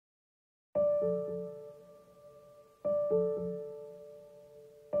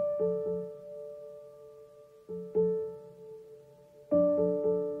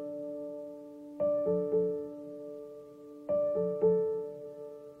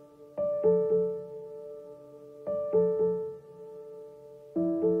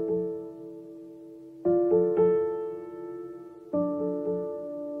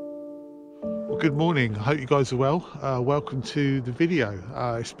Good morning. I hope you guys are well. Welcome to the video.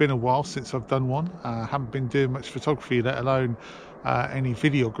 It's been a while since I've done one. I haven't been doing much photography, let alone any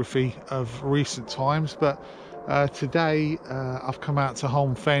videography of recent times. But today I've come out to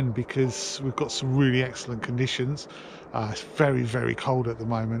Holme Fen because we've got some really excellent conditions. It's very, very cold at the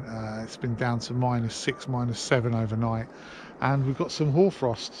moment. It's been down to -6, -7 overnight, and we've got some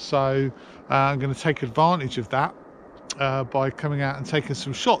hoarfrost. So I'm going to take advantage of that by coming out and taking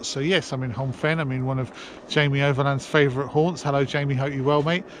some shots. So yes, I'm in Holme Fen. I'm in one of Jamie Overland's favourite haunts. Hello Jamie, hope you're well,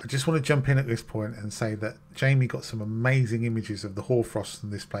 mate. I just want to jump in at this point and say that Jamie got some amazing images of the hoarfrost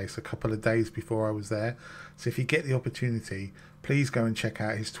in this place a couple of days before I was there. So if you get the opportunity, please go and check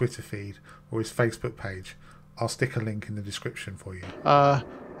out his Twitter feed or his Facebook page. I'll stick a link in the description for you.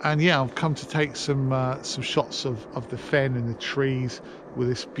 And yeah, I've come to take some shots of the fen and the trees with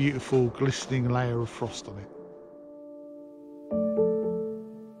this beautiful glistening layer of frost on it.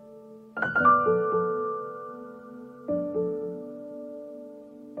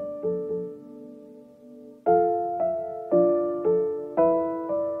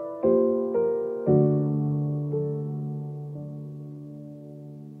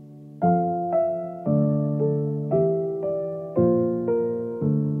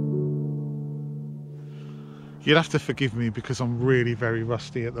 You'll have to forgive me because I'm really very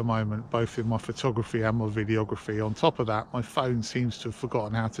rusty at the moment, both in my photography and my videography. On top of that, my phone seems to have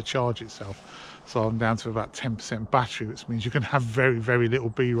forgotten how to charge itself. So I'm down to about 10% battery, which means you can have very, very little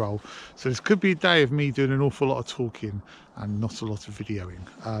B-roll. So this could be a day of me doing an awful lot of talking and not a lot of videoing.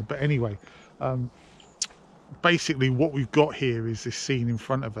 But anyway, basically what we've got here is this scene in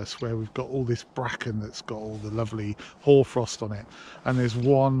front of us where we've got all this bracken that's got all the lovely hoarfrost on it. And there's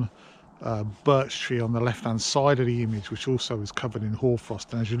one birch tree on the left hand side of the image which also is covered in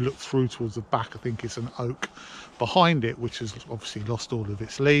hoarfrost, and as you look through towards the back I think it's an oak behind it which has obviously lost all of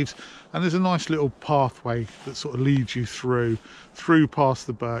its leaves, and there's a nice little pathway that sort of leads you through past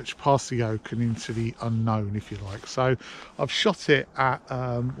the birch, past the oak and into the unknown, if you like. So I've shot it at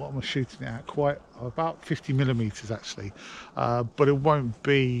what am I shooting it at, quite about 50mm actually, but I won't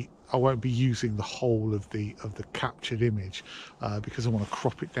be using the whole of the captured image because I want to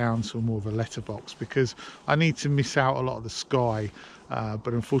crop it down to more of a letterbox, because I need to miss out a lot of the sky.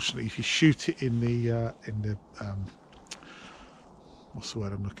 But unfortunately, if you shoot it in the what's the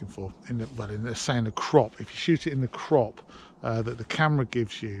word I'm looking for? Saying the crop. If you shoot it in the crop that the camera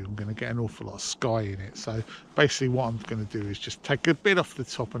gives you, I'm going to get an awful lot of sky in it. So basically what I'm going to do is just take a bit off the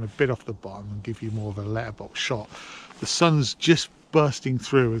top and a bit off the bottom and give you more of a letterbox shot. The sun's just bursting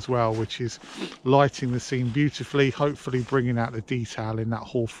through as well, which is lighting the scene beautifully, hopefully bringing out the detail in that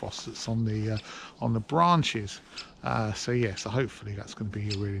hoarfrost that's on the branches. So yeah, so hopefully that's going to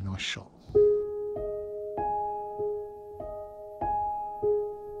be a really nice shot.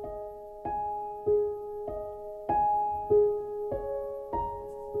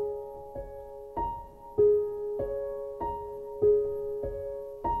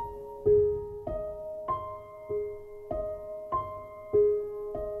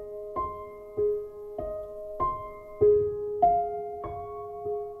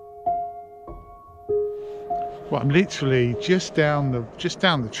 Well, I'm literally just down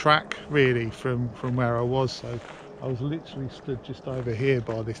the track really from where I was. So I was literally stood just over here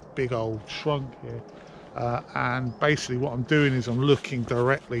by this big old trunk here, and basically what I'm doing is I'm looking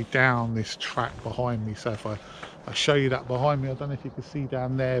directly down this track behind me. So if I show you that behind me, I don't know if you can see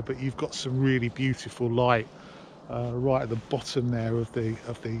down there, but you've got some really beautiful light right at the bottom there of the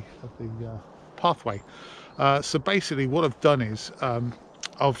pathway. So basically what I've done is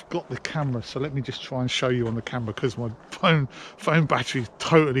I've got the camera, so let me just try and show you on the camera because my phone battery's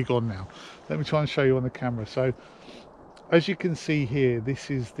totally gone now. Let me try and show you on the camera. So as you can see here,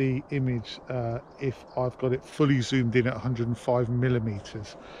 this is the image if I've got it fully zoomed in at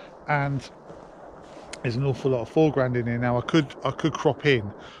 105mm, and there's an awful lot of foreground in here. Now I could crop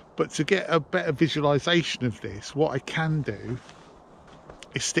in, but to get a better visualization of this, what I can do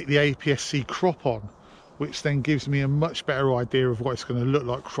is stick the APS-C crop on, which then gives me a much better idea of what it's going to look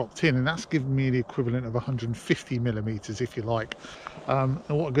like cropped in, and that's giving me the equivalent of 150mm, if you like. And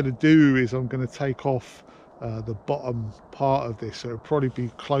what I'm going to do is I'm going to take off the bottom part of this, so it'll probably be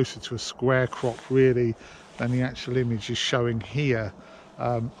closer to a square crop really than the actual image is showing here.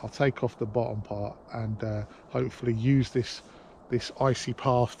 I'll take off the bottom part and hopefully use this icy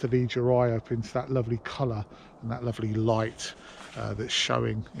path to lead your eye up into that lovely colour and that lovely light that's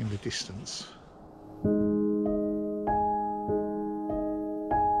showing in the distance.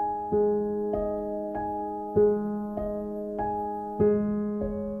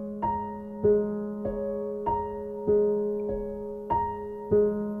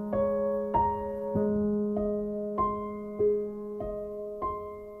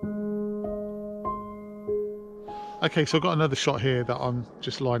 Okay, so I've got another shot here that I'm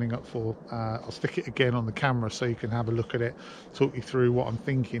just lining up for. I'll stick it again on the camera so you can have a look at it, talk you through what I'm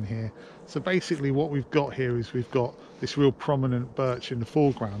thinking here. So basically what we've got here is we've got this real prominent birch in the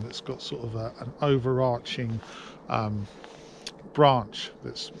foreground that's got sort of an overarching branch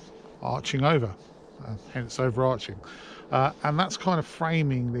that's arching over, hence overarching. And that's kind of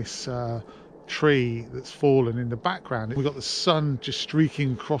framing this tree that's fallen in the background. We've got the sun just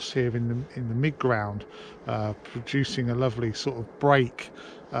streaking across here in the mid-ground, producing a lovely sort of break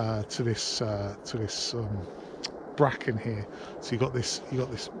to this bracken here. So you've got this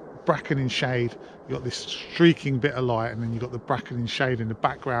bracken in shade, you've got this streaking bit of light, and then you've got the bracken in shade in the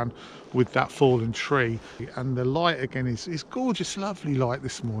background with that fallen tree. And the light again is gorgeous, lovely light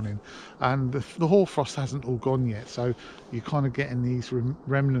this morning, and the hoarfrost hasn't all gone yet, so you're kind of getting these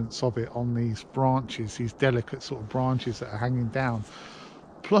remnants of it on these branches, these delicate sort of branches that are hanging down.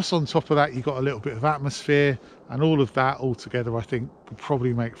 Plus on top of that you've got a little bit of atmosphere, and all of that all together I think will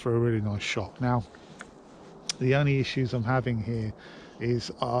probably make for a really nice shot. Now the only issues I'm having here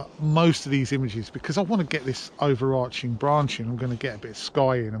is most of these images, because I want to get this overarching branching, I'm going to get a bit of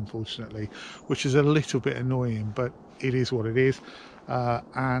sky in, unfortunately, which is a little bit annoying, but it is what it is.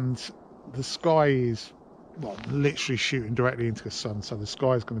 And the sky is, well, literally shooting directly into the sun, so the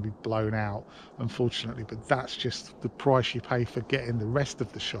sky is going to be blown out, unfortunately, but that's just the price you pay for getting the rest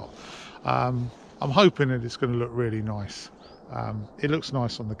of the shot. I'm hoping that it's going to look really nice. It looks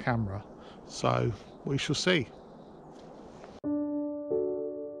nice on the camera, so we shall see.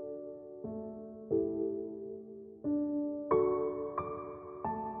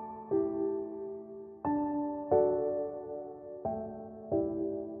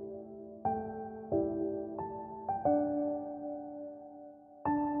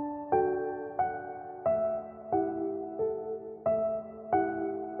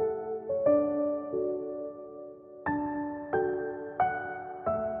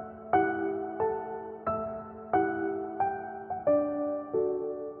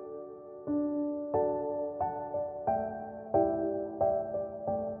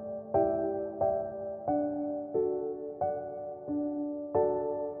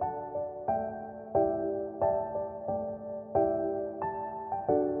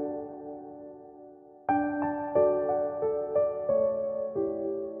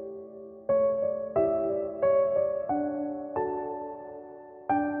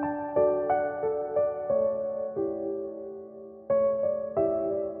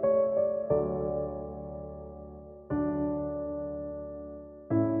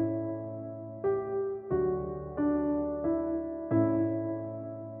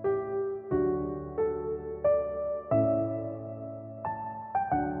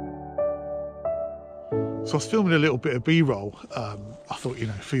 So I was filming a little bit of B-roll, I thought, you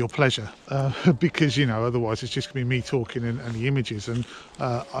know, for your pleasure, because, you know, otherwise it's just going to be me talking and the images. And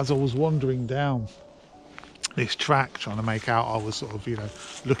as I was wandering down this track trying to make out, I was sort of, you know,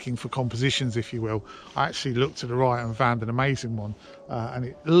 looking for compositions, if you will. I actually looked to the right and found an amazing one, and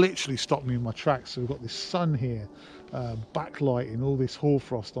it literally stopped me in my tracks. So we've got this sun here, backlighting all this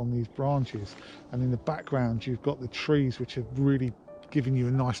hoarfrost on these branches, and in the background you've got the trees, which are really giving you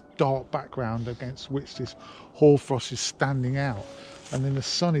a nice dark background against which this hoarfrost is standing out, and then the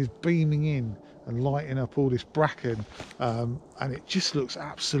sun is beaming in and lighting up all this bracken, and it just looks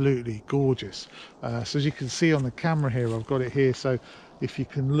absolutely gorgeous. So as you can see on the camera here, I've got it here, so if you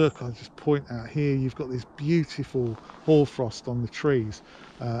can look, I'll just point out here, you've got this beautiful hoarfrost on the trees,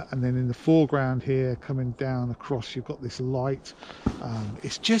 and then in the foreground here coming down across you've got this light.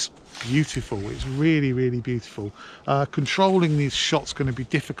 It's just beautiful. It's really, really beautiful. Controlling these shots going to be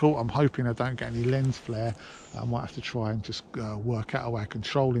difficult. I'm hoping I don't get any lens flare. I might have to try and just work out a way of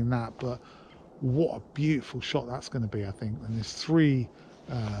controlling that, but what a beautiful shot that's going to be, I think. And there's three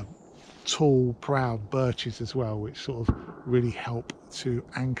tall, proud birches as well, which sort of really help to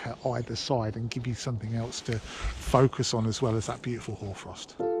anchor either side and give you something else to focus on, as well as that beautiful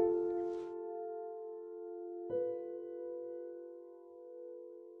hoarfrost.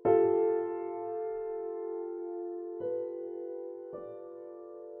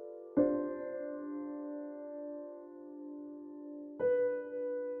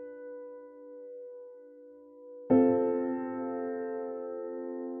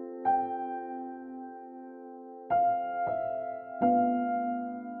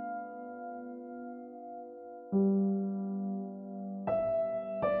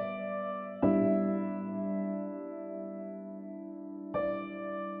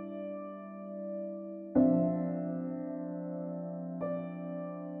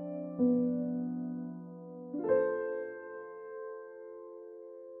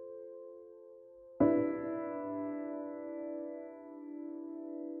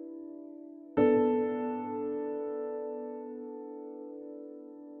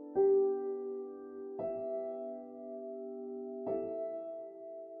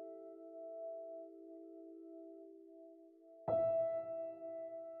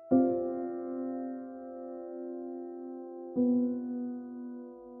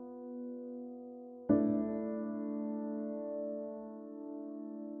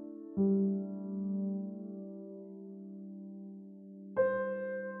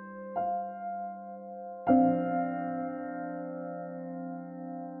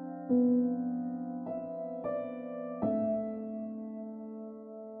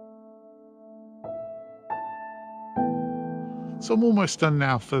 So I'm almost done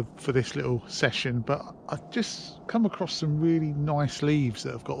now for this little session, but I've just come across some really nice leaves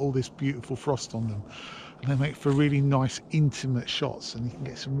that have got all this beautiful frost on them, and they make for really nice intimate shots, and you can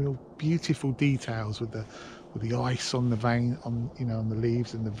get some real beautiful details with the ice on the vein, on on the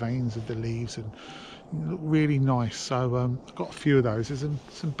leaves and the veins of the leaves, and look really nice. So I've got a few of those. There's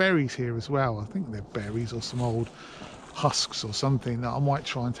some berries here as well. I think they're berries or some old husks or something that I might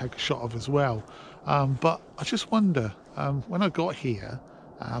try and take a shot of as well. But I just wonder, when I got here,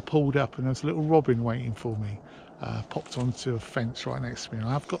 I pulled up and there was a little robin waiting for me. Popped onto a fence right next to me, and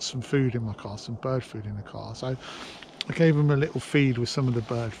I've got some food in my car, some bird food in the car. So I gave him a little feed with some of the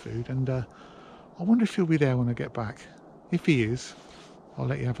bird food, and I wonder if he'll be there when I get back. If he is, I'll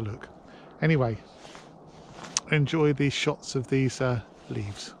let you have a look. Anyway, enjoy these shots of these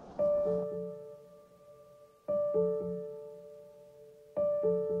leaves.